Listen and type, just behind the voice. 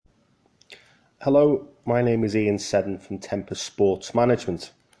Hello, my name is Ian Seddon from Tempest Sports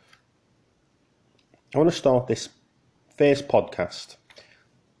Management. I want to start this first podcast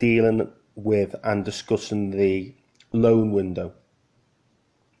dealing with and discussing the loan window.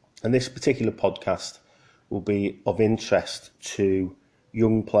 And this particular podcast will be of interest to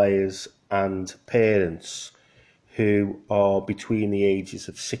young players and parents who are between the ages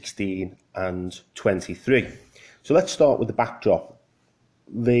of 16 and 23. So let's start with the backdrop.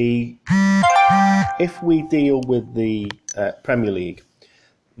 If we deal with the Premier League,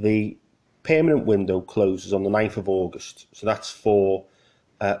 the permanent window closes on the 9th of August. So that's for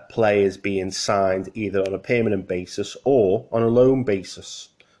players being signed either on a permanent basis or on a loan basis.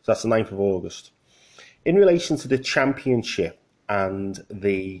 So that's the 9th of August. In relation to the Championship and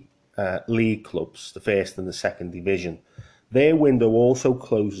the league clubs, the first and the second division, their window also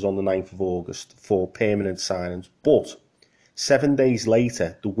closes on the 9th of August for permanent signings, but 7 days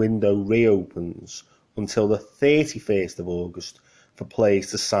later, the window reopens until the 31st of August for players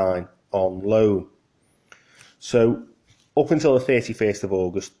to sign on loan. So up until the 31st of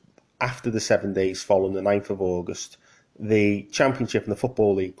August, after the 7 days following the 9th of August, the Championship and the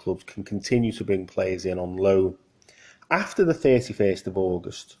Football League clubs can continue to bring players in on loan. After the 31st of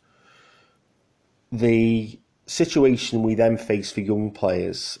August, the situation we then face for young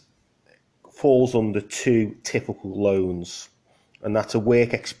players falls under two typical loans, and that's a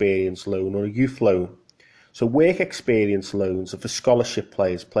work experience loan or a youth loan. So work experience loans are for scholarship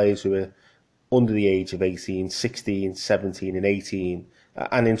players who are under the age of 18, 16, 17 and 18.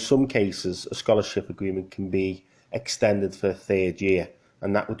 And in some cases, a scholarship agreement can be extended for a third year,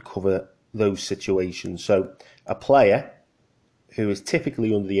 and that would cover those situations. So a player who is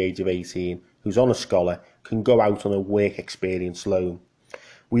typically under the age of 18, who's on a scholar, can go out on a work experience loan.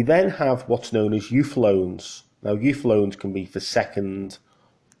 We then have what's known as youth loans. Now, youth loans can be for second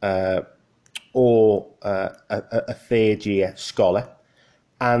or a third year scholar,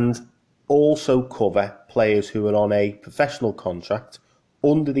 and also cover players who are on a professional contract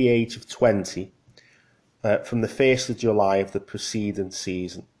under the age of 20 from the 1st of July of the preceding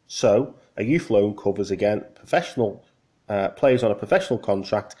season. So a youth loan covers, again, professional players on a professional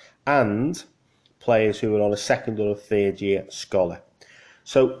contract and players who are on a second or a third year scholar.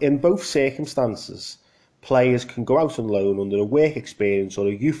 So in both circumstances, players can go out on loan under a work experience or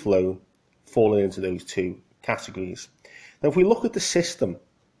a youth loan, falling into those two categories. Now, if we look at the system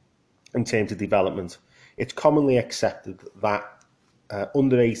in terms of development, it's commonly accepted that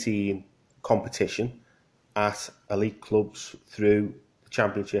under 18 competition at elite clubs through the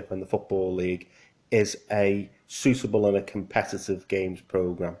Championship and the Football League is a suitable and a competitive games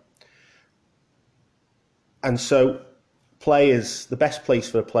programme. And so players, the best place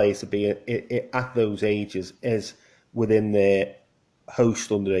for a player to be at those ages is within their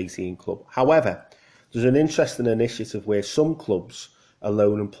host under 18 club. However, there's an interesting initiative where some clubs are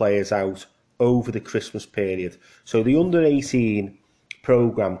loaning players out over the Christmas period. So the under 18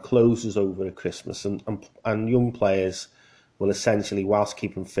 programme closes over the Christmas, and young players will essentially, whilst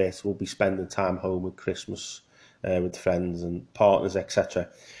keeping fit, will be spending time home at Christmas with friends and partners, etc.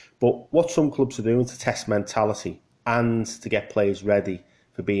 But what some clubs are doing to test mentality and to get players ready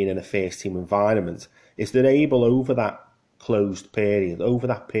for being in a first team environment is they're able, over that closed period, over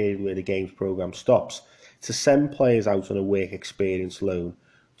that period where the games programme stops, to send players out on a work experience loan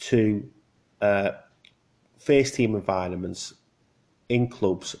to first team environments in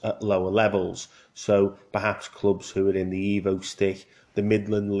clubs at lower levels. So perhaps clubs who are in the Evo Stick, the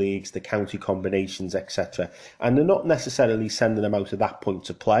Midland Leagues, the county combinations, etc. And they're not necessarily sending them out at that point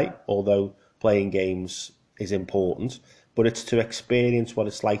to play, although playing games is important, but it's to experience what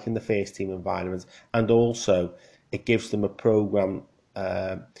it's like in the first team environment, and also it gives them a programme,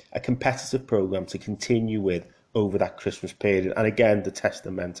 a competitive programme to continue with over that Christmas period, and again, to test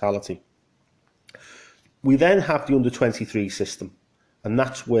their mentality. We then have the under-23 system, and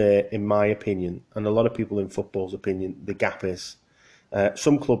that's where, in my opinion, and a lot of people in football's opinion, the gap is.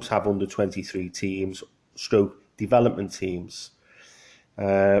 Some clubs have under-23 teams, stroke development teams,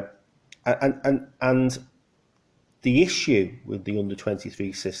 and the issue with the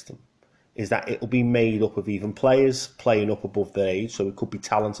under-23 system is that it will be made up of even players playing up above their age, so it could be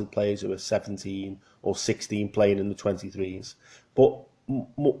talented players who are 17 or 16 playing in the 23s, but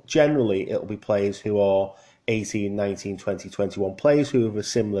generally it'll be players who are 18, 19, 20, 21, players who are of a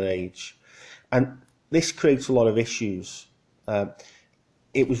similar age. And this creates a lot of issues.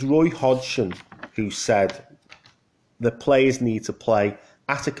 It was Roy Hodgson who said that players need to play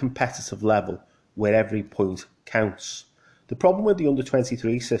at a competitive level where every point counts. The problem with the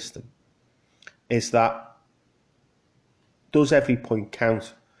under-23 system is that, does every point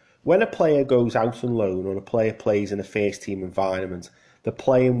count? When a player goes out on loan or a player plays in a first team environment, they're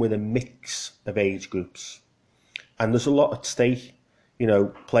playing with a mix of age groups. And there's a lot at stake. You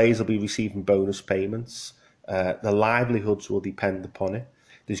know, players will be receiving bonus payments. Their livelihoods will depend upon it.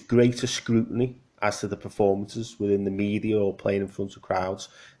 There's greater scrutiny as to the performances within the media or playing in front of crowds.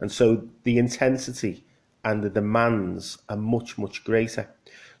 And so the intensity and the demands are much, much greater.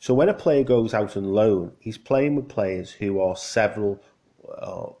 So when a player goes out on loan, he's playing with players who are several,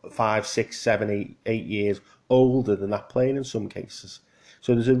 5, 6, 7, 8 years older than that player in some cases.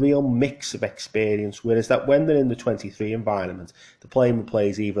 So there's a real mix of experience, whereas that when they're in the 23 environment, they're playing with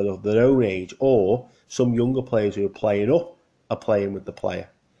players either of their own age or some younger players who are playing up are playing with the player.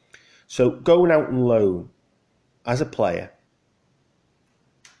 So going out on loan as a player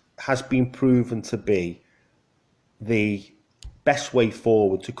has been proven to be the best way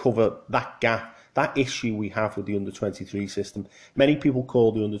forward to cover that gap, that issue we have with the under-23 system. Many people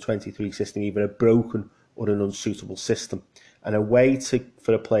call the under-23 system either a broken or an unsuitable system. And a way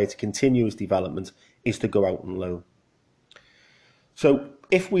for a player to continue his development is to go out on loan. So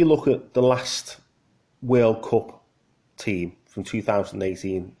if we look at the last World Cup team from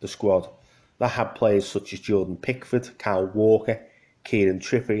 2018, the squad, that had players such as Jordan Pickford, Kyle Walker, Kieran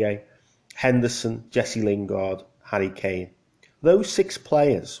Trippier, Henderson, Jesse Lingard, Harry Kane. Those 6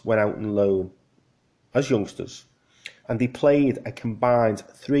 players went out on loan as youngsters, and they played a combined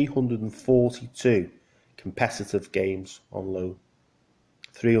 342 competitive games on loan.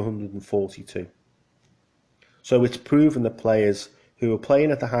 342. So it's proven that players who are playing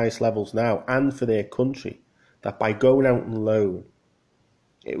at the highest levels now and for their country, that by going out on loan,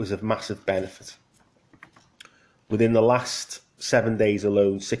 it was of massive benefit. Within the last 7 days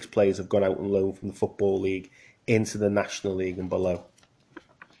alone, 6 players have gone out on loan from the Football League into the National League and below.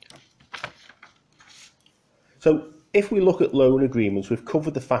 So if we look at loan agreements, we've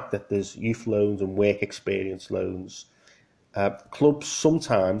covered the fact that there's youth loans and work experience loans. Clubs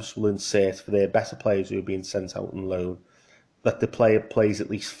sometimes will insert for their better players who are being sent out on loan that the player plays at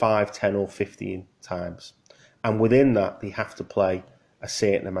least 5, 10 or 15 times. And within that, they have to play a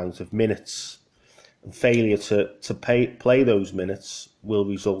certain amount of minutes. And failure to play those minutes will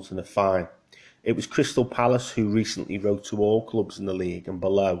result in a fine. It was Crystal Palace who recently wrote to all clubs in the league and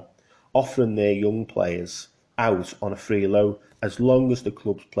below, offering their young players out on a free loan as long as the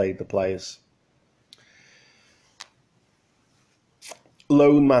clubs played the players.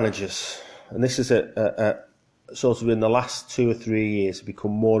 Loan managers, and this is a sort of in the last 2 or 3 years have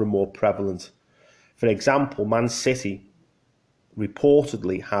become more and more prevalent. For example, Man City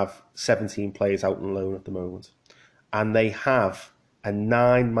reportedly have 17 players out on loan at the moment, and they have a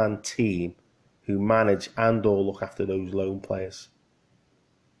 9-man team who manage and or look after those loan players.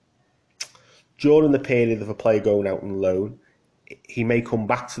 During the period of a player going out on loan, he may come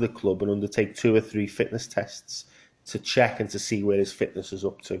back to the club and undertake 2 or 3 fitness tests to check and to see where his fitness is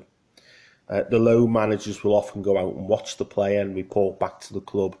up to. The loan managers will often go out and watch the player and report back to the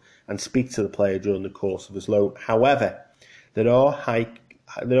club and speak to the player during the course of his loan. However, there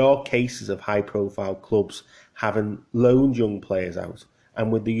are cases of high-profile clubs having loaned young players out,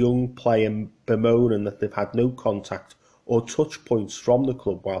 and with the young player bemoaning that they've had no contact or touch points from the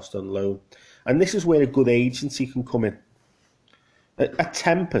club whilst on loan. And this is where a good agency can come in. At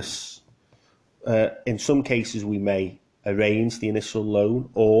Tempest, in some cases we may arrange the initial loan,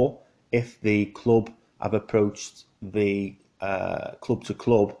 or if the club have approached the club to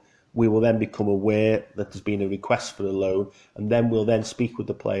club, we will then become aware that there's been a request for a loan, and then we'll then speak with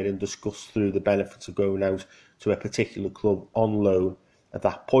the player and discuss through the benefits of going out to a particular club on loan at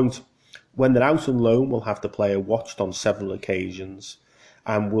that point. When they're out on loan, we'll have the player watched on several occasions,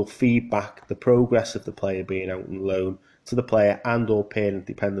 and we'll feed back the progress of the player being out on loan to the player and or parent,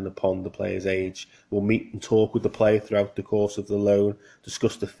 depending upon the player's age. We'll meet and talk with the player throughout the course of the loan,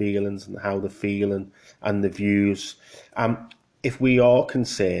 discuss the feelings and how they're feeling and the views. If we are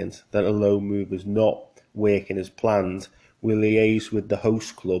concerned that a loan move is not working as planned, we'll liaise with the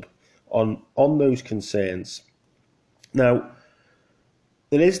host club on those concerns. Now,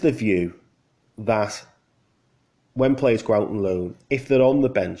 there is the view that when players go out on loan, if they're on the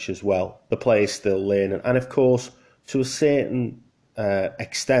bench as well, the player's still learning. And of course, to a certain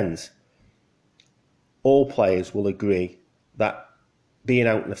extent, all players will agree that being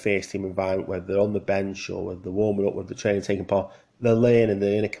out in a first team environment, whether they're on the bench or whether they're warming up, whether they're training, taking part, they're learning,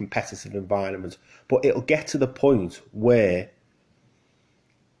 they're in a competitive environment. But it'll get to the point where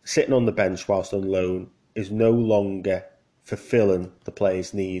sitting on the bench whilst on loan is no longer fulfilling the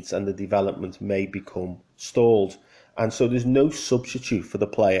player's needs, and the development may become stalled. And so there's no substitute for the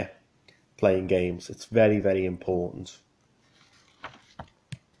player playing games. It's very, very important.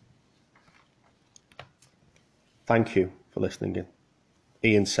 Thank you for listening in.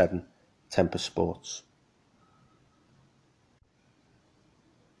 Ian Seddon, Tempest Sports.